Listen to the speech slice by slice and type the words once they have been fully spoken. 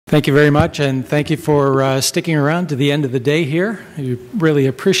Thank you very much, and thank you for sticking around to the end of the day here. I really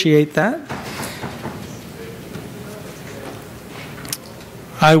appreciate that.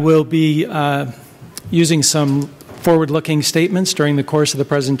 I will be using some forward-looking statements during the course of the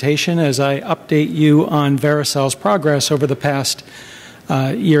presentation as I update you on Vericel's progress over the past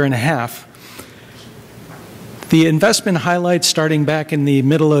year and a half. The investment highlights starting back in the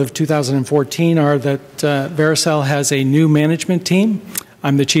middle of 2014 are that Vericel has a new management team.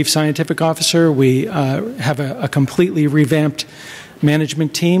 I'm the Chief Scientific Officer. We have a completely revamped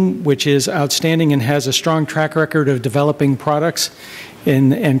management team, which is outstanding and has a strong track record of developing products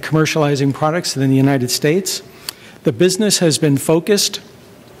and commercializing products in the United States. The business has been focused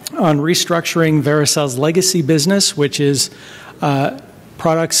on restructuring Vericel's legacy business, which is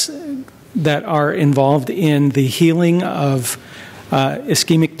products that are involved in the healing of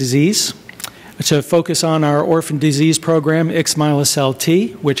ischemic disease, to focus on our orphan disease program,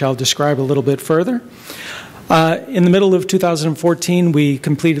 ixmyelocel-T, which I'll describe a little bit further. In the middle of 2014, we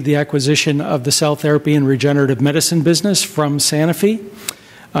completed the acquisition of the cell therapy and regenerative medicine business from Sanofi.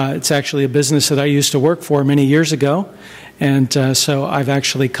 It's actually a business that I used to work for many years ago, and so I've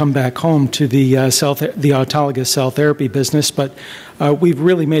actually come back home to the autologous cell therapy business, but we've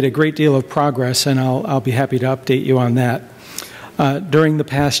really made a great deal of progress, and I'll be happy to update you on that. During the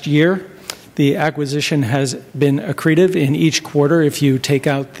past year, the acquisition has been accretive in each quarter if you take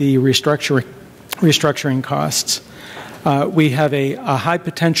out the restructuring costs. We have a high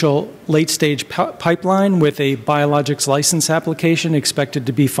potential late-stage pipeline with a biologics license application expected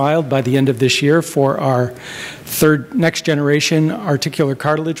to be filed by the end of this year for our next-generation articular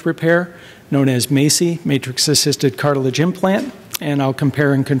cartilage repair, known as MACI, matrix-assisted cartilage implant. And I'll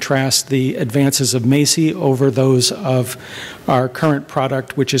compare and contrast the advances of MACI over those of our current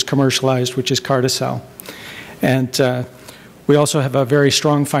product, which is commercialized, which is Carticel. And we also have a very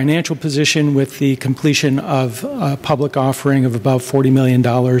strong financial position with the completion of a public offering of about $40 million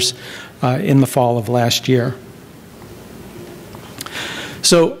in the fall of last year.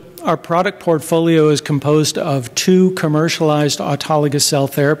 So our product portfolio is composed of two commercialized autologous cell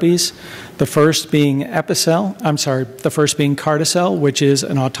therapies, the first being Carticel, which is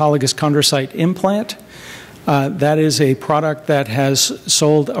an autologous chondrocyte implant. That is a product that has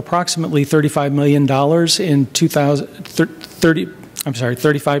sold approximately $35 million in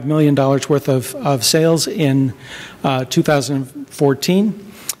 $35 million worth of sales in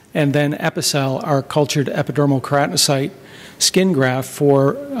 2014, and then Epicel, our cultured epidermal keratinocyte skin graft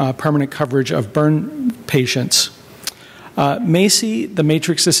for permanent coverage of burn patients. MACI, the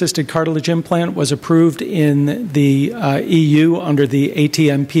matrix-assisted cartilage implant, was approved in the EU under the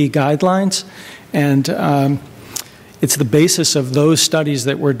ATMP guidelines, and it's the basis of those studies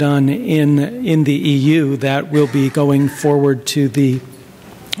that were done in the EU that will be going forward to the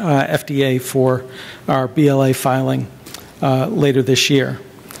FDA for our BLA filing later this year.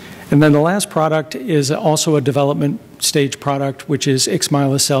 And then the last product is also a development stage product, which is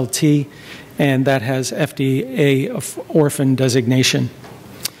ixmyelocel-T, and that has FDA orphan designation.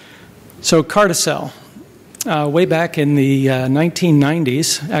 So Carticel. Way back in the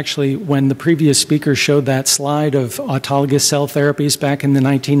 1990s, actually when the previous speaker showed that slide of autologous cell therapies back in the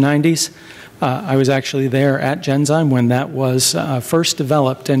 1990s, I was actually there at Genzyme when that was first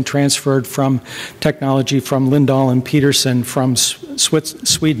developed and transferred from technology from Lindahl and Peterson from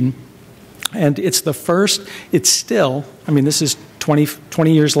Sweden. And it's the first, it's still, I mean, this is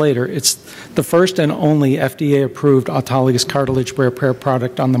 20 years later, it's the first and only FDA-approved autologous cartilage repair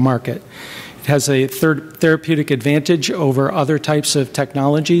product on the market. It has a therapeutic advantage over other types of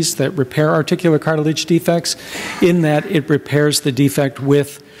technologies that repair articular cartilage defects in that it repairs the defect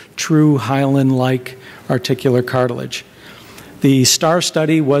with true hyaline-like articular cartilage. The STAR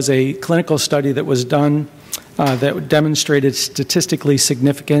study was a clinical study that was done that demonstrated statistically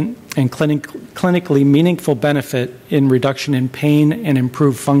significant and clinically meaningful benefit in reduction in pain and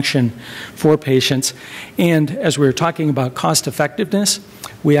improved function for patients. And as we were talking about cost effectiveness,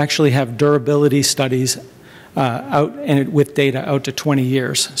 we actually have durability studies out and with data out to 20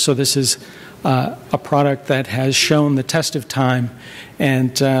 years. So this is a product that has shown the test of time,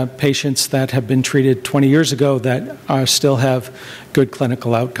 and patients that have been treated 20 years ago that still have good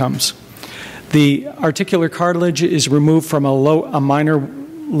clinical outcomes. The articular cartilage is removed from a minor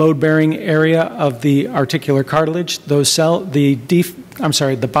load-bearing area of the articular cartilage. The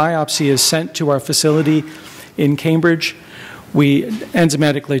biopsy is sent to our facility in Cambridge. We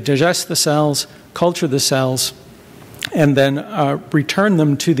enzymatically digest the cells, culture the cells, and then return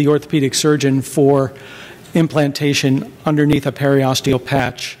them to the orthopedic surgeon for implantation underneath a periosteal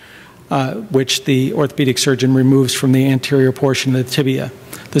patch, which the orthopedic surgeon removes from the anterior portion of the tibia.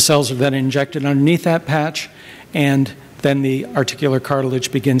 The cells are then injected underneath that patch, and then the articular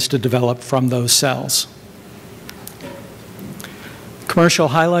cartilage begins to develop from those cells. Commercial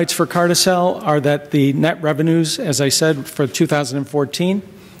highlights for Carticel are that the net revenues, as I said, for 2014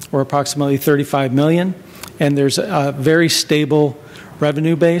 were approximately $35 million, and there's a very stable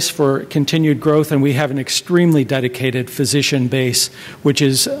revenue base for continued growth, and we have an extremely dedicated physician base, which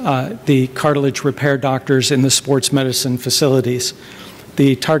is the cartilage repair doctors in the sports medicine facilities.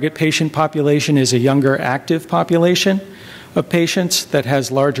 The target patient population is a younger active population of patients that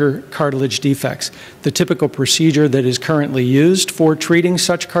has larger cartilage defects. The typical procedure that is currently used for treating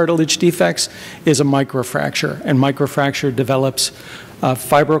such cartilage defects is a microfracture, and microfracture develops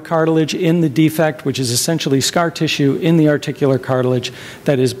fibrocartilage in the defect, which is essentially scar tissue in the articular cartilage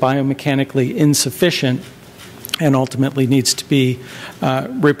that is biomechanically insufficient and ultimately needs to be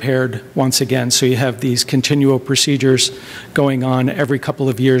repaired once again. So you have these continual procedures going on every couple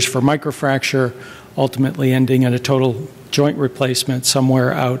of years for microfracture, ultimately ending in a total joint replacement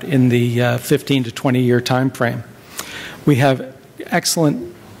somewhere out in the 15 to 20 year time frame. We have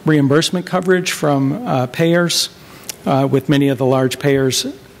excellent reimbursement coverage from payers, with many of the large payers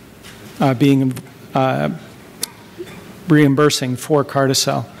reimbursing for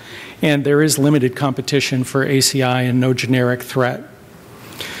Carticel. And there is limited competition for ACI and no generic threat.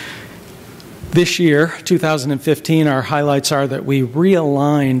 This year, 2015, our highlights are that we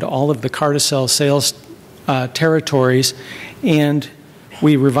realigned all of the Carticel sales territories, and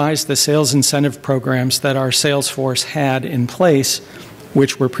we revised the sales incentive programs that our sales force had in place,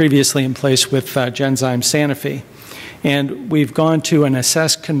 which were previously in place with Genzyme Sanofi. And we've gone to an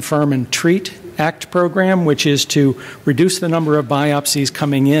Assess, Confirm, and Treat ACT program, which is to reduce the number of biopsies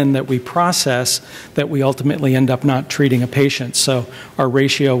coming in that we process that we ultimately end up not treating a patient. So our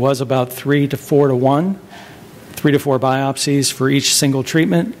ratio was about 3 to 4 to 1, 3 to 4 biopsies for each single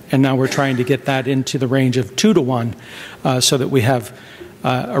treatment, and now we're trying to get that into the range of 2 to 1 so that we have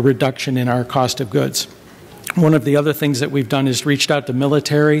a reduction in our cost of goods. One of the other things that we've done is reached out to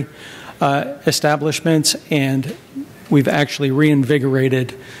military establishments, and we've actually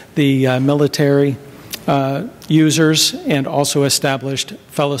reinvigorated the military users and also established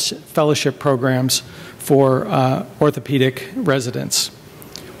fellowship programs for orthopedic residents.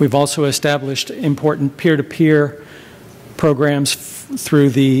 We've also established important peer-to-peer programs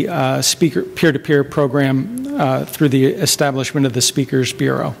through the peer-to-peer program through the establishment of the Speakers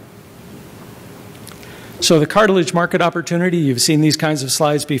Bureau. So the cartilage market opportunity, you've seen these kinds of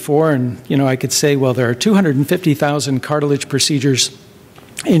slides before, and I could say, well, there are 250,000 cartilage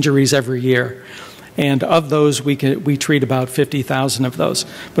injuries every year. And of those, we treat about 50,000 of those.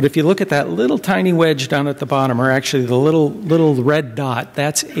 But if you look at that little tiny wedge down at the bottom, or actually the little red dot,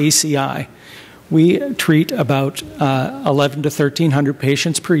 that's ACI. We treat about 11 to 1,300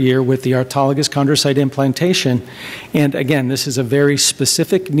 patients per year with the autologous chondrocyte implantation. And again, this is a very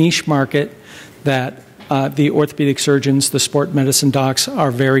specific niche market that the orthopedic surgeons, the sport medicine docs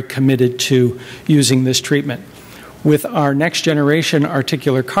are very committed to using this treatment. With our next generation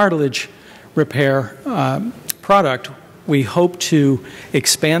articular cartilage repair product, we hope to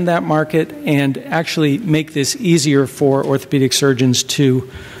expand that market and actually make this easier for orthopedic surgeons to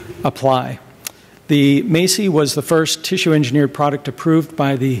apply. The MACI was the first tissue engineered product approved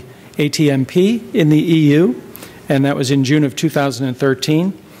by the ATMP in the EU, and that was in June of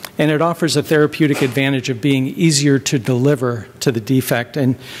 2013. And it offers a therapeutic advantage of being easier to deliver to the defect.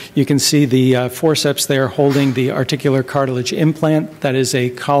 And you can see the forceps there holding the articular cartilage implant. That is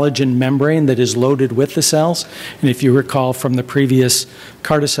a collagen membrane that is loaded with the cells. And if you recall from the previous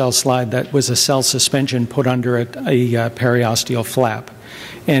Carticel slide, that was a cell suspension put under a periosteal flap.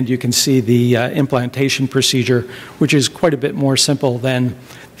 And you can see the implantation procedure, which is quite a bit more simple than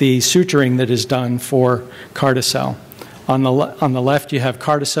the suturing that is done for Carticel. On the left, you have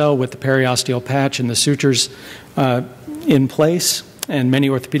Carticel with the periosteal patch and the sutures in place. And many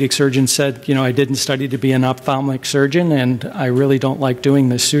orthopedic surgeons said, I didn't study to be an ophthalmic surgeon, and I really don't like doing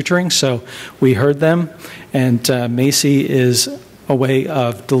this suturing. So we heard them, and MACI is a way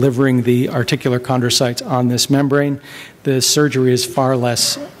of delivering the articular chondrocytes on this membrane. The surgery is far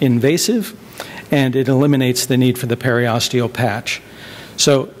less invasive, and it eliminates the need for the periosteal patch.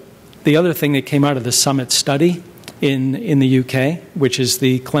 So the other thing that came out of the SUMMIT study in the UK, which is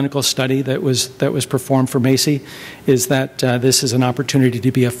the clinical study that was performed for MACI, is that this is an opportunity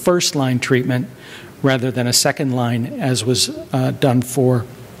to be a first-line treatment rather than a second-line, as was done for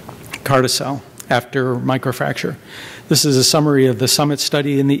Carticel after microfracture. This is a summary of the SUMMIT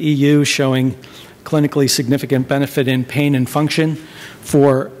study in the EU showing clinically significant benefit in pain and function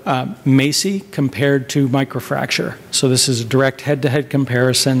for MACI compared to microfracture. So this is a direct head-to-head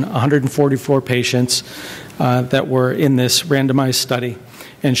comparison, 144 patients that were in this randomized study,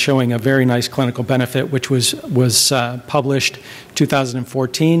 and showing a very nice clinical benefit, which was published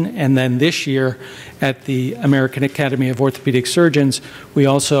 2014. And then this year at the American Academy of Orthopedic Surgeons, we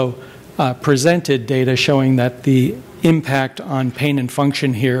also presented data showing that the impact on pain and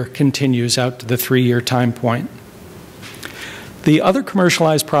function here continues out to the 3-year time point. The other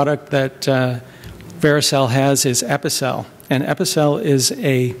commercialized product that Vericel has is Epicel. And Epicel is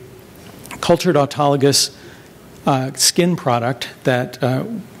a cultured autologous skin product that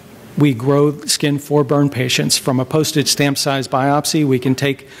we grow skin for burn patients. From a postage stamp size biopsy, we can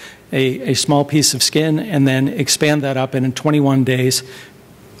take a small piece of skin and then expand that up, and in 21 days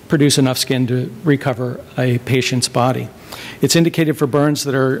produce enough skin to recover a patient's body. It's indicated for burns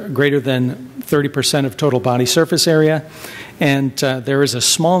that are greater than 30% of total body surface area, and there is a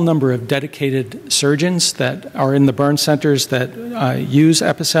small number of dedicated surgeons that are in the burn centers that use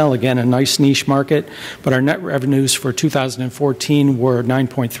Epicel. Again, a nice niche market, but our net revenues for 2014 were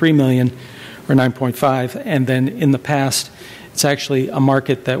 $9.3 million or 9.5, and then in the past, it's actually a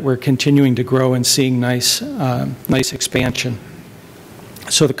market that we're continuing to grow and seeing nice expansion.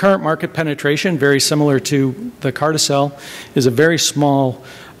 So the current market penetration, very similar to the Carticel, is a very small,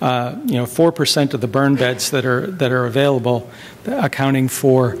 4% of the burn beds that are available, accounting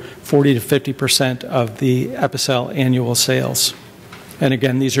for 40 to 50% of the Epicel annual sales. And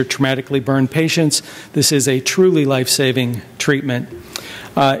again, these are traumatically burned patients. This is a truly life-saving treatment.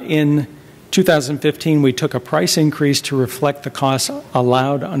 In 2015, we took a price increase to reflect the costs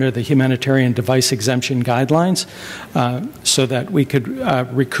allowed under the humanitarian device exemption guidelines so that we could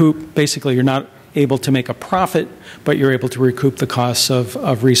recoup. Basically, you're not able to make a profit, but you're able to recoup the costs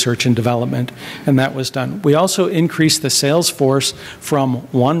of research and development, and that was done. We also increased the sales force from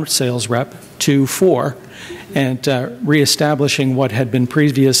 1 sales rep to 4, and reestablishing what had been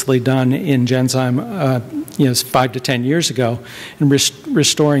previously done in Genzyme 5 to 10 years ago, and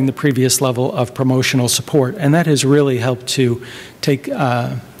restoring the previous level of promotional support. And that has really helped to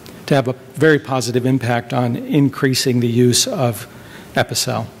have a very positive impact on increasing the use of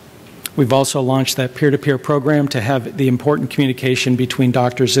Epicel. We've also launched that peer-to-peer program to have the important communication between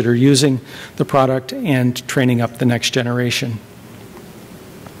doctors that are using the product and training up the next generation.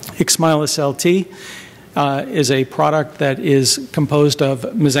 ixmyelocel-T is a product that is composed of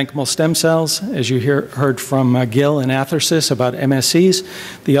mesenchymal stem cells, as you heard from Gil and Athersis about MSCs.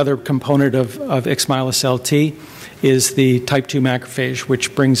 The other component of ixmyelocel-T is the type 2 macrophage,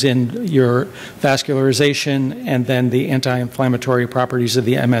 which brings in your vascularization and then the anti-inflammatory properties of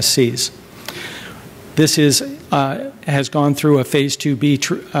the MSCs. This has gone through a Phase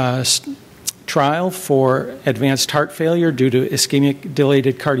 2B trial for advanced heart failure due to ischemic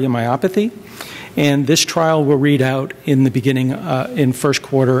dilated cardiomyopathy. And this trial will read out in the beginning, in first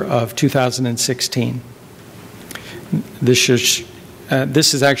quarter of 2016. This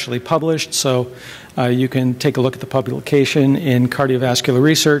is actually published, so you can take a look at the publication in Cardiovascular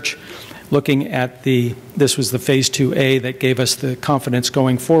Research, looking at this was the Phase 2A that gave us the confidence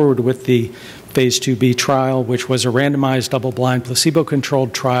going forward with the Phase 2B trial, which was a randomized, double-blind,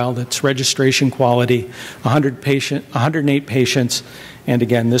 placebo-controlled trial that's registration quality, 108 patients, and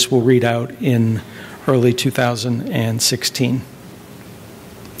again, this will read out in early 2016.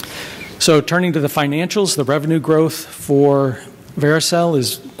 So turning to the financials, the revenue growth for Vericel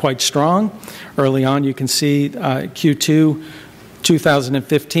is quite strong. Early on, you can see Q2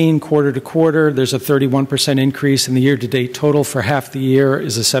 2015, quarter to quarter, there's a 31% increase in the year-to-date total. For half the year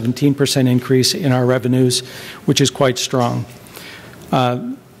is a 17% increase in our revenues, which is quite strong.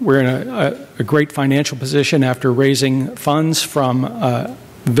 We're in a great financial position after raising funds from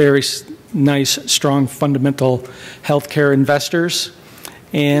very nice, strong, fundamental healthcare investors.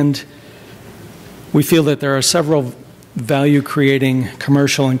 And we feel that there are several value-creating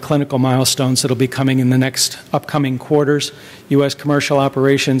commercial and clinical milestones that will be coming in the next upcoming quarters. U.S. commercial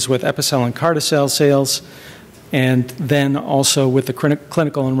operations with Epicel and Carticel sales, and then also with the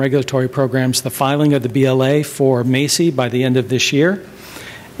clinical and regulatory programs, the filing of the BLA for MACI by the end of this year,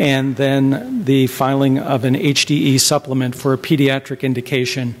 and then the filing of an HDE supplement for a pediatric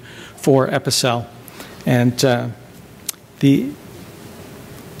indication for Epicel. And the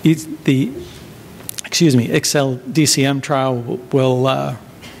ixmyelocel DCM trial will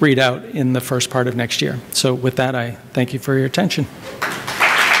read out in the first part of next year. So with that, I thank you for your attention.